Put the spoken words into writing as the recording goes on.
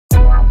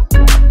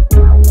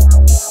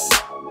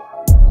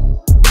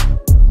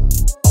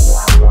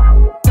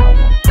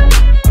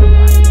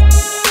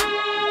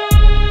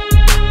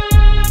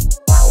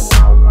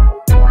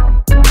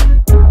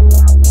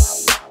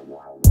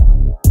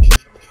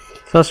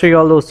सत श्री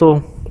अकाल दोस्तों,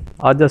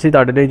 अज असी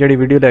तुहाडे लई जिहड़ी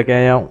वीडियो लैके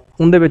आए हैं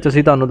उहदे विच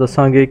असी तुहानूं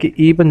दस्सांगे कि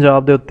ई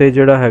पंजाब दे उत्ते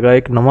जिहड़ा हैगा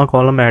एक नवां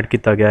कॉलम ऐड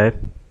किया गया है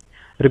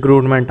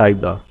रिक्रूटमेंट टाइप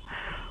का।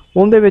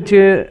 उहदे विच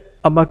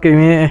आपां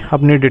किवें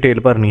अपनी डिटेल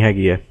भरनी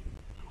हैगी है।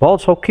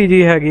 बहुत सौखी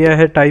जी हैगी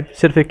है, टाइप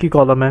सिर्फ एक ही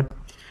कॉलम है।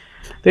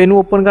 तो इनू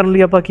ओपन करने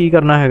लई आपां की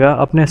करना हैगा,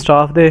 अपने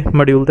स्टाफ के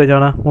मॉड्यूल ते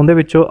जाना, उहदे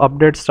विचों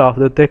अपडेट स्टाफ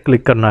के उत्ते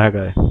क्लिक करना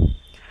हैगा है।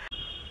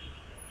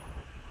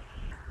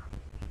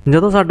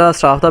 जदों साडा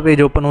स्टाफ का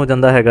पेज ओपन हो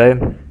जाता है,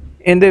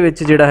 इहदे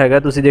विच जिहड़ा हैगा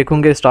तुसीं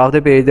देखोगे स्टाफ के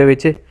पेज दे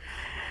विच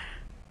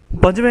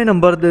 5वें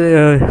नंबर के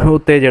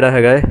उत्ते जिहड़ा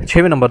हैगा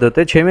 6वें नंबर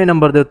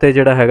के उत्ते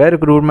जिहड़ा हैगा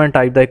रिक्रूटमेंट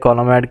टाइप का एक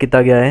कॉलम ऐड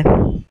किया गया है।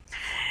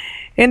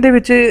 इहदे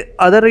विच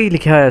अदर ही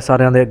लिखा है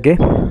सारिਆਂ ਦੇ ਅੱਗੇ।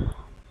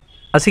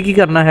 ਅਸੀਂ ਕੀ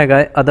करना है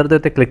अदर के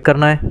उत्ते क्लिक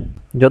करना है।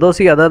 जदों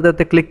असीं अदर के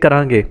उत्ते क्लिक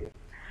करांगे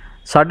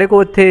साडे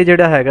कोल इत्थे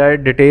जिहड़ा हैगा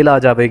डिटेल आ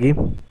जाएगी।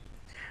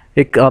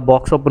 एक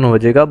बॉक्स ओपन हो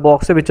जाएगा,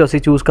 बॉक्स के विच असीं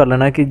चूज़ कर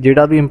लेना कि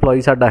जिहड़ा भी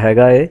इंपलॉई साडा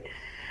हैगा है,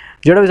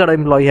 जिहड़ा भी साडा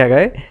इंपलॉई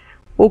हैगा है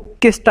वो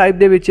किस टाइप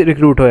के विच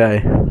रिक्रूट होया है।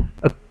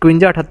 51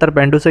 78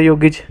 पेंडू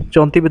सहयोगी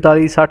 34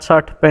 42 60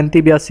 60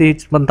 35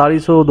 82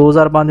 4500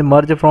 2005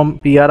 मर्ज फ्रॉम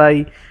PRI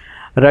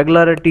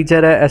रैगूलर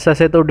टीचर है,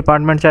 SSA तो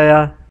डिपार्टमेंट च आया,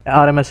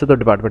 RMSA तो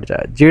डिपार्टमेंट च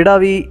आया। जिहड़ा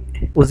भी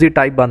उसकी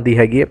टाइप बनती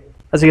हैगी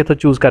असीं इत्थों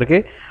चूज़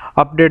करके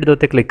अपडेट के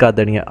उत्ते क्लिक कर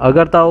देनी है।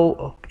 अगर तो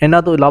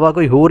इन्हां तो इलावा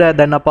कोई होर है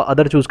दैन आपां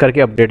अदर चूज़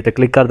करके अपडेट पर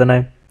क्लिक कर देना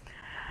है।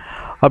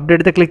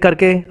 अपडेट पर क्लिक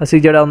करके असी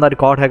जिहड़ा उनका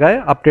रिकॉर्ड है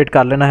अपडेट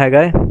कर लेना है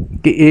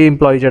कि ये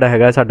इंपलॉई जिहड़ा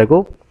है साडे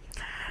को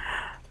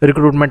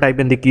रिक्रूटमेंट टाइप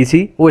इनकी की सी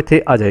वो इत्थे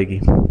आ जाएगी।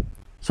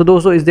 सो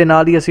दोस्तों इस दे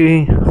नाल ही असी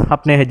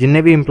अपने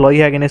जिन्ने भी इंपलॉई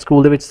है ने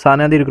स्कूल दे विच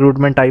सारिਆਂ दी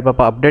रिक्रूटमेंट टाइप आप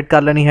अपडेट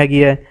कर लेनी हैगी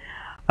है।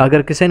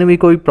 अगर किसी ने भी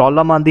कोई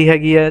प्रॉब्लम आती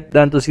हैगी है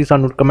दैन तुसीं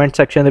सानूं कमेंट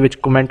सैक्शन दे विच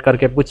कमेंट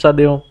करके पूछ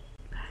सकते हो।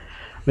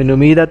 मैनूं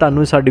उम्मीद है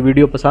तुहानूं साडी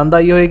वीडियो पसंद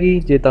आई होएगी।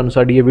 जे तुहानूं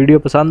साडी ये वीडियो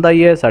पसंद आई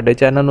है साडे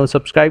चैनल नूं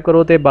सबसक्राइब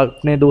करो तो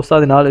अपने दोस्तां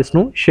दे नाल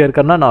इसनूं शेयर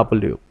करना ना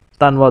भुल्लिओ।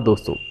 धन्नवाद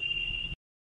दोस्तों।